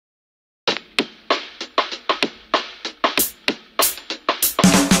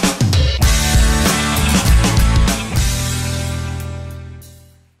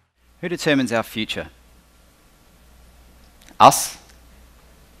Who determines our future? Us?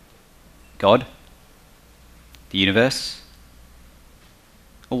 God? The universe?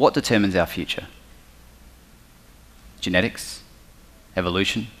 Or what determines our future? Genetics?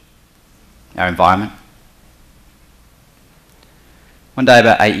 Evolution? Our environment? One day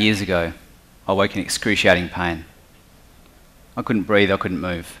about 8 years ago, I woke in excruciating pain. I couldn't breathe, I couldn't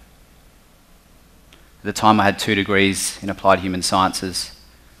move. At the time I had 2 degrees in applied human sciences,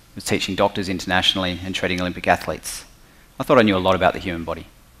 was teaching doctors internationally and treating Olympic athletes. I thought I knew a lot about the human body.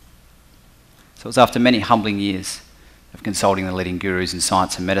 So it was after many humbling years of consulting the leading gurus in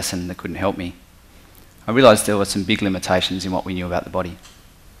science and medicine that couldn't help me, I realised there were some big limitations in what we knew about the body.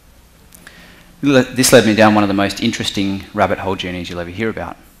 This led me down one of the most interesting rabbit hole journeys you'll ever hear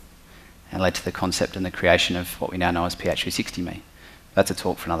about, and led to the concept and the creation of what we now know as pH360me. That's a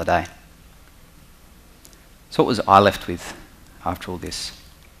talk for another day. So what was I left with after all this?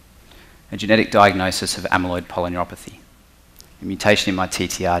 A genetic diagnosis of amyloid polyneuropathy, a mutation in my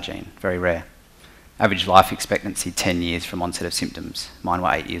TTR gene, very rare. Average life expectancy 10 years from onset of symptoms. Mine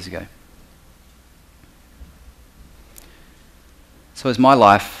were 8 years ago. So is my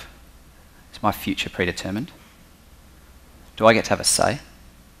life, is my future predetermined? Do I get to have a say?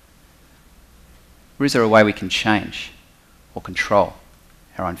 Or is there a way we can change or control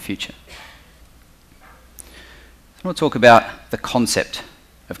our own future? I want to talk about the concept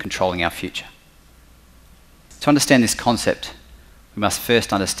of controlling our future. To understand this concept, we must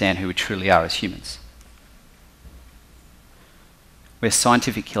first understand who we truly are as humans. We're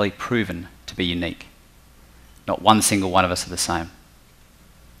scientifically proven to be unique. Not one single one of us are the same.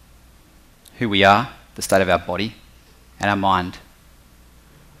 Who we are, the state of our body and our mind,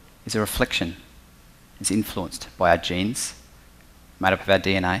 is a reflection, is influenced by our genes, made up of our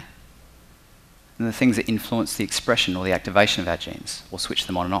DNA, and the things that influence the expression or the activation of our genes, or switch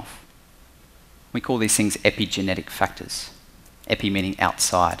them on and off. We call these things epigenetic factors. Epi meaning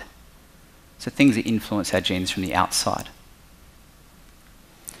outside. So things that influence our genes from the outside.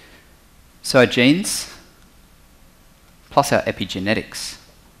 So our genes plus our epigenetics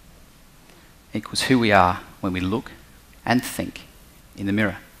equals who we are when we look and think in the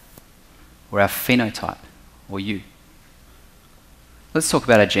mirror, or our phenotype, or you. Let's talk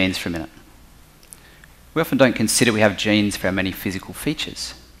about our genes for a minute. We often don't consider we have genes for our many physical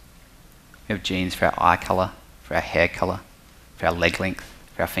features. We have genes for our eye colour, for our hair colour, for our leg length,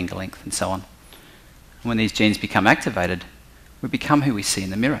 for our finger length, and so on. And when these genes become activated, we become who we see in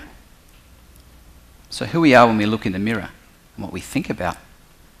the mirror. So who we are when we look in the mirror and what we think about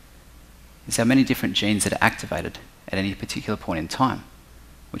is how many different genes that are activated at any particular point in time,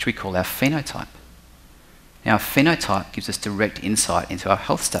 which we call our phenotype. Now, our phenotype gives us direct insight into our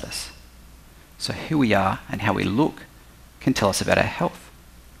health status. So who we are and how we look can tell us about our health.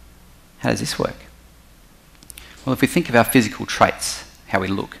 How does this work? Well, if we think of our physical traits, how we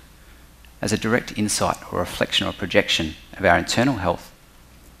look, as a direct insight or reflection or projection of our internal health,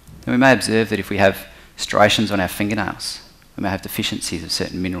 then we may observe that if we have striations on our fingernails, we may have deficiencies of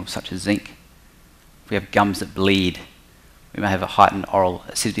certain minerals such as zinc. If we have gums that bleed, we may have a heightened oral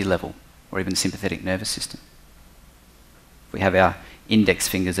acidity level or even sympathetic nervous system. If we have our index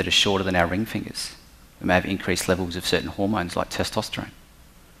fingers that are shorter than our ring fingers, we may have increased levels of certain hormones like testosterone.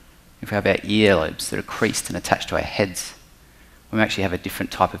 If we have our earlobes that are creased and attached to our heads, we may actually have a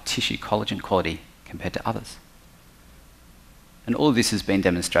different type of tissue collagen quality compared to others. And all of this has been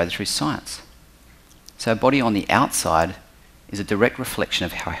demonstrated through science. So our body on the outside is a direct reflection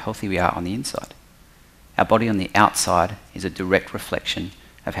of how healthy we are on the inside. Our body on the outside is a direct reflection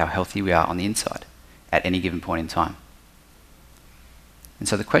of how healthy we are on the inside at any given point in time. And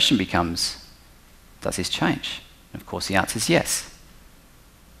so the question becomes, does this change? And of course the answer is yes.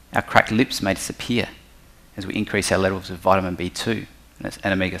 Our cracked lips may disappear as we increase our levels of vitamin B2 and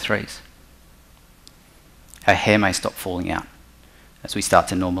omega-3s. Our hair may stop falling out as we start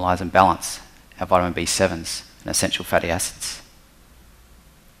to normalise and balance our vitamin B7s and essential fatty acids.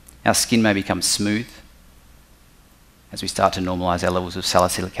 Our skin may become smooth as we start to normalise our levels of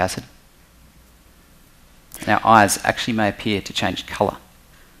salicylic acid. And our eyes actually may appear to change colour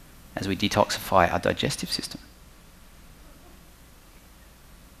as we detoxify our digestive system.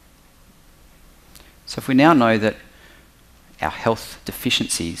 So if we now know that our health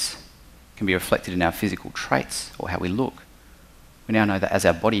deficiencies can be reflected in our physical traits or how we look, we now know that as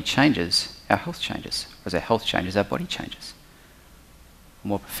our body changes, our health changes. Or as our health changes, our body changes.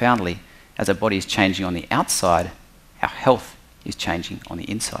 More profoundly, as our body is changing on the outside, our health is changing on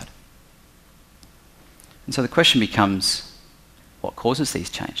the inside. And so the question becomes, what causes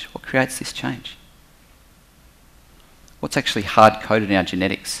these change? What creates this change? What's actually hard-coded in our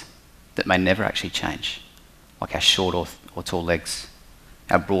genetics that may never actually change, like our short or tall legs,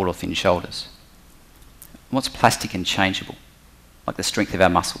 our broad or thin shoulders? And what's plastic and changeable, like the strength of our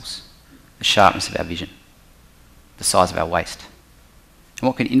muscles, the sharpness of our vision, the size of our waist? And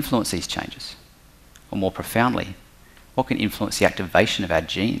what can influence these changes? Or more profoundly, what can influence the activation of our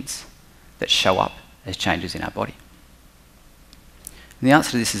genes that show up as changes in our body? And the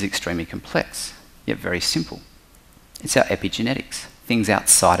answer to this is extremely complex, yet very simple. It's our epigenetics, things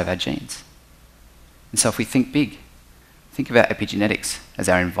outside of our genes. And so if we think big, think of our epigenetics as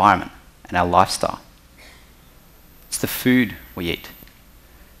our environment and our lifestyle. It's the food we eat.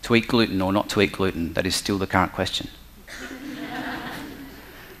 To eat gluten or not to eat gluten, that is still the current question.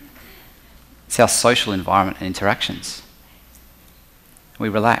 It's our social environment and interactions. Are we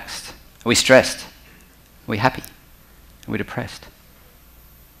relaxed? Are we stressed? Are we happy? Are we depressed?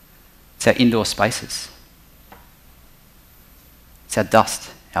 It's our indoor spaces. It's our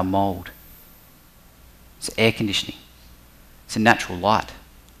dust, our mould. It's air conditioning. It's a natural light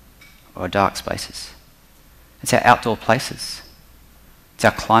or our dark spaces. It's our outdoor places. It's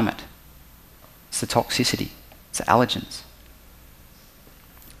our climate. It's the toxicity. It's the allergens.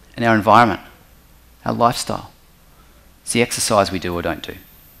 And our environment, our lifestyle. It's the exercise we do or don't do.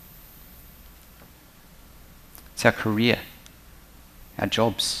 It's our career, our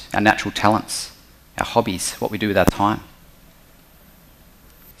jobs, our natural talents, our hobbies, what we do with our time.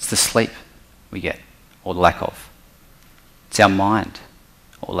 It's the sleep we get or lack of. It's our mind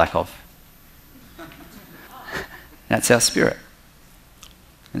or lack of. And it's our spirit.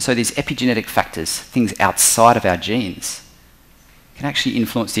 And so these epigenetic factors, things outside of our genes, can actually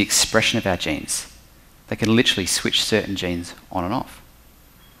influence the expression of our genes. They can literally switch certain genes on and off.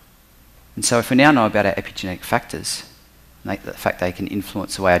 And so if we now know about our epigenetic factors, and the fact they can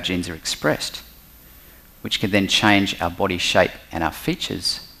influence the way our genes are expressed, which can then change our body shape and our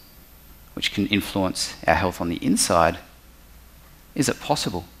features, which can influence our health on the inside, is it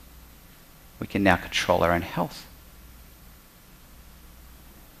possible we can now control our own health?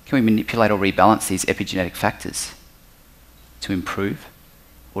 Can we manipulate or rebalance these epigenetic factors to improve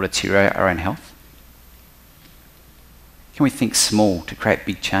or deteriorate our own health? Can we think small to create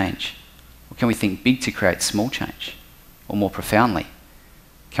big change? Or can we think big to create small change? Or more profoundly,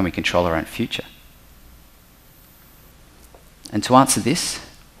 can we control our own future? And to answer this,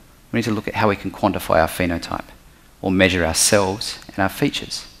 we need to look at how we can quantify our phenotype or measure ourselves and our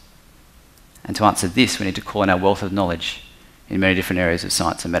features. And to answer this, we need to call on our wealth of knowledge in many different areas of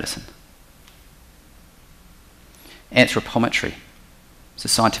science and medicine. Anthropometry is a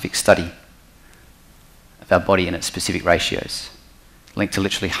scientific study of our body and its specific ratios, linked to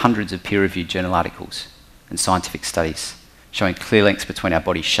literally hundreds of peer-reviewed journal articles and scientific studies showing clear links between our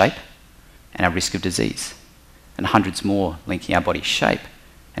body shape and our risk of disease, and hundreds more linking our body shape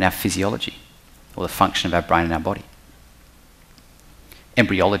and our physiology, or the function of our brain and our body.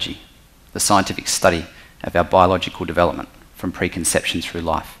 Embryology, the scientific study of our biological development from preconception through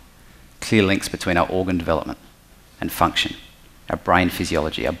life, clear links between our organ development and function, our brain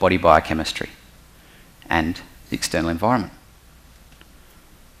physiology, our body biochemistry, and the external environment.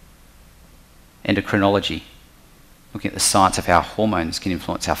 Endocrinology, looking at the science of how our hormones can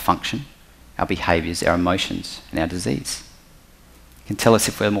influence our function, our behaviours, our emotions, and our disease. It can tell us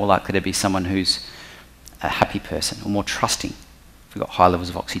if we're more likely to be someone who's a happy person, or more trusting if we've got high levels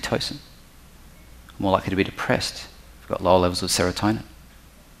of oxytocin, or more likely to be depressed if we've got lower levels of serotonin.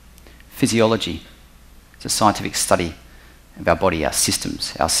 Physiology is a scientific study of our body, our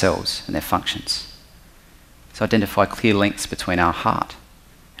systems, our cells, and their functions. To identify clear links between our heart,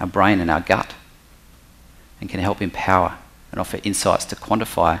 our brain, and our gut, and can help empower and offer insights to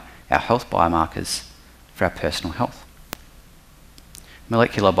quantify our health biomarkers for our personal health.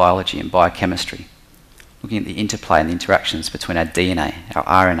 Molecular biology and biochemistry, looking at the interplay and the interactions between our DNA, our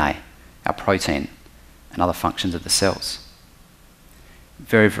RNA, our protein, and other functions of the cells.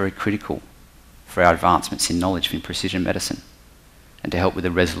 Very, very critical for our advancements in knowledge in precision medicine and to help with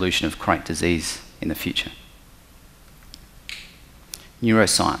the resolution of chronic disease in the future.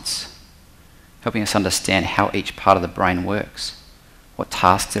 Neuroscience, helping us understand how each part of the brain works, what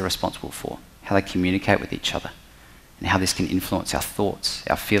tasks they're responsible for, how they communicate with each other, and how this can influence our thoughts,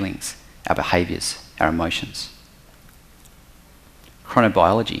 our feelings, our behaviours, our emotions.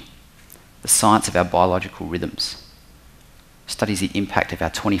 Chronobiology, the science of our biological rhythms, studies the impact of our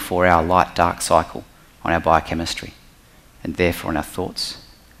 24-hour light-dark cycle on our biochemistry, and therefore on our thoughts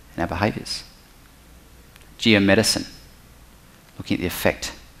and our behaviours. Geomedicine, looking at the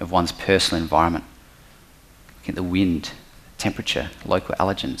effect of one's personal environment, looking at the wind, temperature, local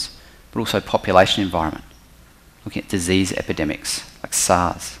allergens, but also population environment, looking at disease epidemics like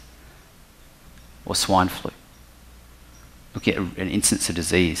SARS, or swine flu. Looking at an instance of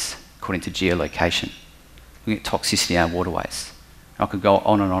disease according to geolocation. Looking at toxicity in our waterways. And I could go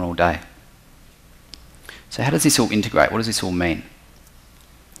on and on all day. So how does this all integrate? What does this all mean?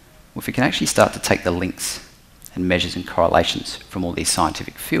 Well, if we can actually start to take the links and measures and correlations from all these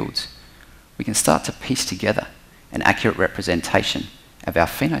scientific fields, we can start to piece together an accurate representation of our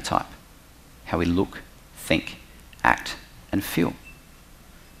phenotype, how we look, think, act, and feel.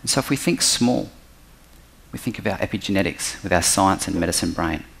 And so if we think small, we think of our epigenetics with our science and medicine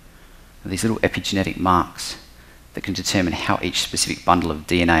brain, these little epigenetic marks that can determine how each specific bundle of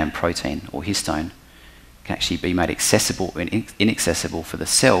DNA and protein or histone can actually be made accessible or inaccessible for the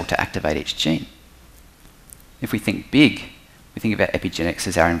cell to activate each gene. If we think big, we think of our epigenetics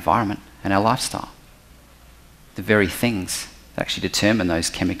as our environment and our lifestyle. The very things that actually determine those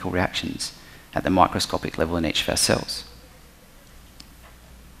chemical reactions at the microscopic level in each of our cells.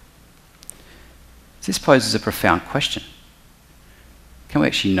 This poses a profound question. Can we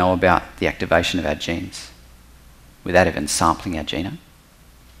actually know about the activation of our genes without even sampling our genome?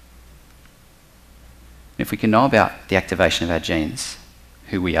 If we can know about the activation of our genes,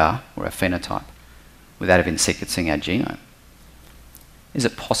 who we are, or our phenotype, without even sequencing our genome, is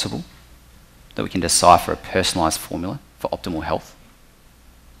it possible that we can decipher a personalised formula for optimal health?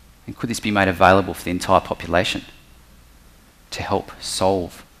 And could this be made available for the entire population to help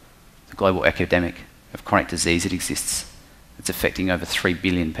solve the global epidemic of chronic disease that exists, that's affecting over 3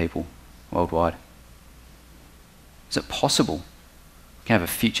 billion people worldwide? Is it possible we can have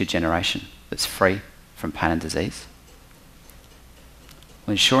a future generation that's free from pain and disease?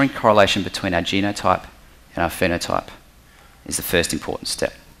 Well, ensuring correlation between our genotype and our phenotype is the first important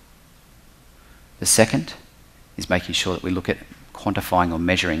step. The second is making sure that we look at quantifying or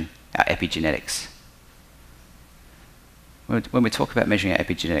measuring our epigenetics. When we talk about measuring our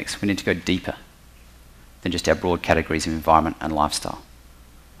epigenetics, we need to go deeper than just our broad categories of environment and lifestyle.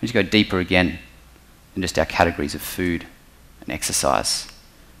 We need to go deeper again than just our categories of food and exercise,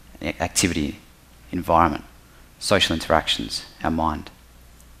 and activity, environment, social interactions, our mind.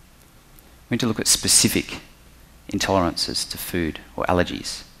 We need to look at specific intolerances to food or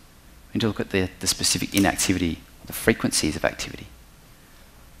allergies. We need to look at the specific inactivity, the frequencies of activity.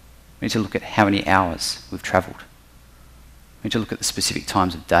 We need to look at how many hours we've travelled. We need to look at the specific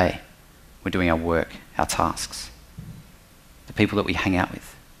times of day we're doing our work, our tasks, the people that we hang out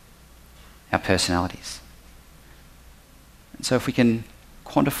with, our personalities. And so if we can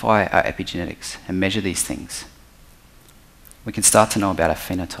quantify our epigenetics and measure these things, we can start to know about our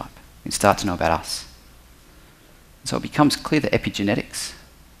phenotype. We can start to know about us. And so it becomes clear that epigenetics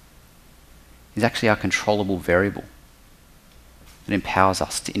is actually our controllable variable that empowers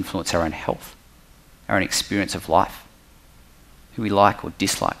us to influence our own health, our own experience of life, who we like or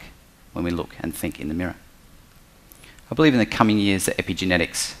dislike when we look and think in the mirror. I believe in the coming years that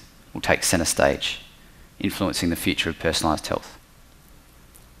epigenetics will take centre stage, influencing the future of personalised health.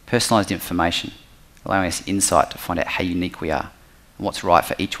 Personalised information, allowing us insight to find out how unique we are and what's right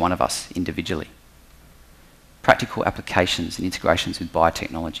for each one of us individually. Practical applications and integrations with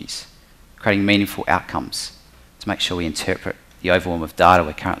biotechnologies, creating meaningful outcomes to make sure we interpret the overwhelm of data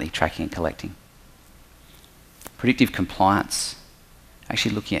we're currently tracking and collecting. Predictive compliance,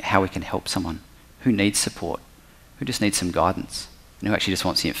 actually looking at how we can help someone who needs support, who just needs some guidance, and who actually just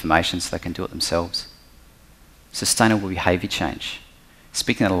wants the information so they can do it themselves. Sustainable behaviour change,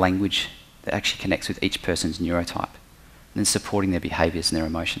 speaking a language that actually connects with each person's neurotype, and then supporting their behaviours and their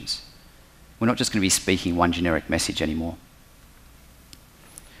emotions. We're not just going to be speaking one generic message anymore.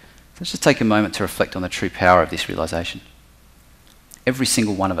 So let's just take a moment to reflect on the true power of this realisation. Every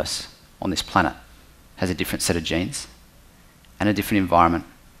single one of us on this planet has a different set of genes, and a different environment,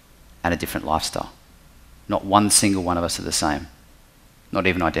 and a different lifestyle. Not one single one of us are the same, not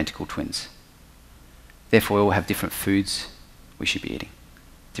even identical twins. Therefore, we all have different foods we should be eating,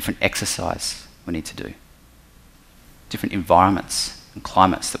 different exercise we need to do, different environments and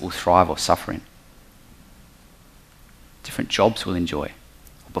climates that we'll thrive or suffer in, different jobs we'll enjoy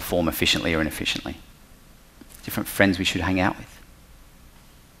or perform efficiently or inefficiently, different friends we should hang out with,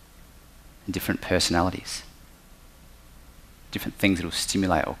 and different personalities, different things that will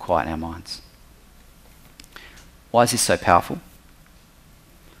stimulate or quieten our minds. Why is this so powerful?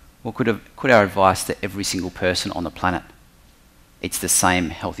 Well, could our advice that every single person on the planet eats the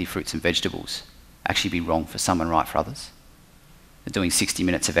same healthy fruits and vegetables actually be wrong for some and right for others? That doing 60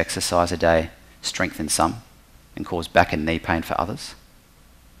 minutes of exercise a day strengthen some and cause back and knee pain for others?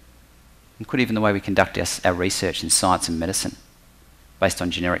 And could even the way we conduct our research in science and medicine, based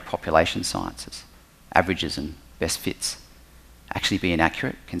on generic population sciences, averages and best fits, actually be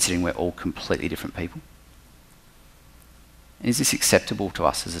inaccurate, considering we're all completely different people? And is this acceptable to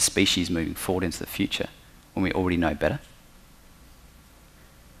us as a species moving forward into the future when we already know better?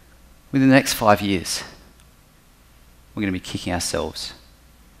 Within the next 5 years, we're going to be kicking ourselves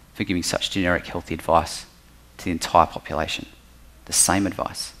for giving such generic healthy advice to the entire population. The same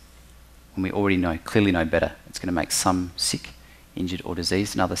advice. When we already know, clearly know better, it's going to make some sick, injured or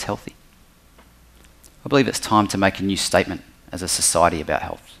diseased and others healthy. I believe it's time to make a new statement as a society about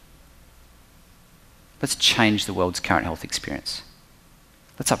health. Let's change the world's current health experience.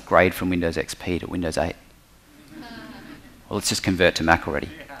 Let's upgrade from Windows XP to Windows 8. Or let's just convert to Mac already.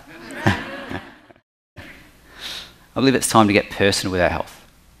 I believe it's time to get personal with our health.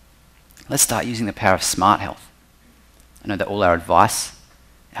 Let's start using the power of smart health. I know that all our advice,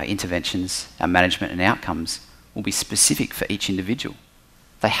 our interventions, our management and outcomes will be specific for each individual.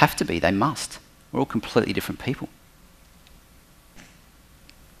 They have to be, they must. We're all completely different people.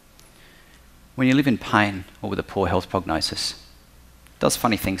 When you live in pain or with a poor health prognosis, it does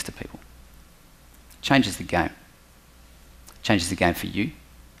funny things to people. It changes the game. It changes the game for you.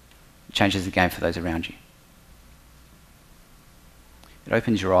 It changes the game for those around you. It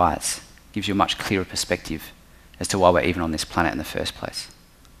opens your eyes, gives you a much clearer perspective as to why we're even on this planet in the first place.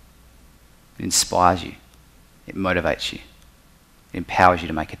 It inspires you. It motivates you. It empowers you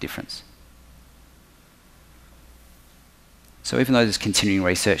to make a difference. So even though there's continuing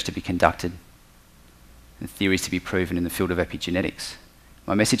research to be conducted and theories to be proven in the field of epigenetics,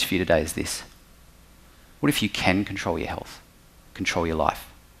 my message for you today is this. What if you can control your health, control your life,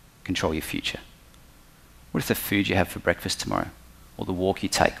 control your future? What if the food you have for breakfast tomorrow, or the walk you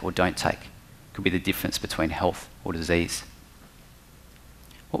take or don't take, could be the difference between health or disease?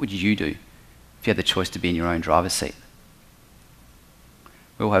 What would you do if you had the choice to be in your own driver's seat?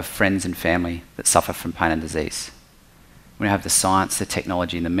 We all have friends and family that suffer from pain and disease. We have the science, the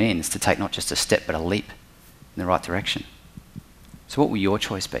technology and the means to take not just a step but a leap in the right direction. So what will your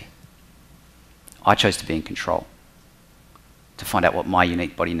choice be? I chose to be in control, to find out what my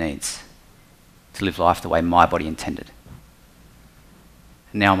unique body needs, to live life the way my body intended.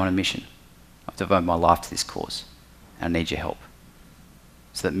 And now I'm on a mission. I've devoted my life to this cause, and I need your help,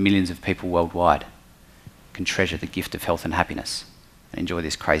 so that millions of people worldwide can treasure the gift of health and happiness and enjoy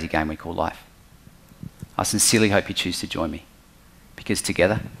this crazy game we call life. I sincerely hope you choose to join me, because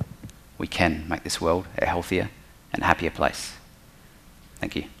together we can make this world a healthier and happier place.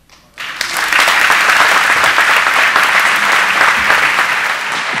 Thank you.